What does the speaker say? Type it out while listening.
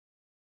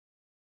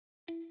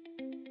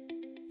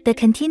The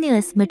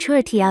continuous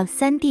maturity of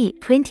 3D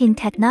printing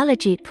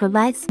technology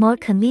provides more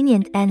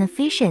convenient and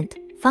efficient,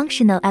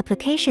 functional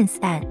applications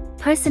and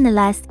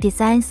personalized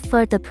designs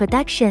for the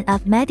production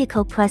of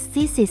medical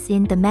prostheses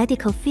in the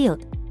medical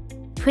field.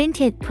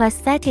 Printed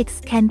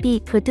prosthetics can be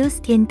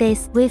produced in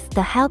days with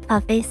the help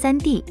of a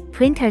 3D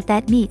printer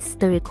that meets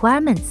the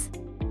requirements.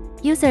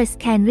 Users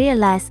can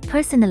realize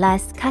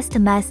personalized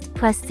customized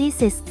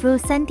prostheses through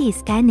 3D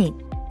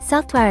scanning,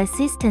 software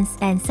assistance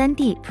and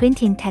 3D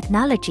printing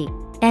technology,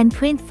 and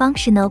print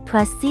functional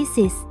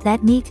prostheses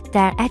that meet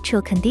their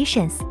actual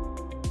conditions.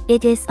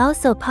 It is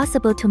also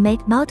possible to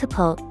make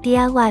multiple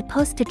DIY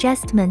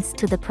post-adjustments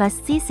to the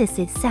prosthesis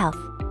itself,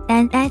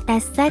 and add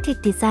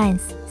aesthetic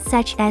designs,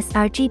 such as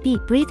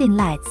RGB breathing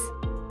lights.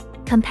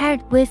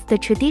 Compared with the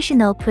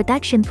traditional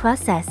production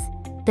process,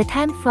 the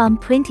time from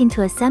printing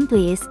to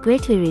assembly is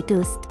greatly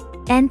reduced,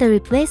 and the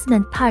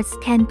replacement parts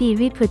can be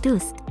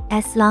reproduced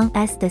as long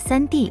as the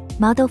 3D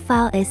model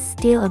file is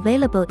still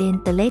available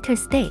in the later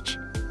stage.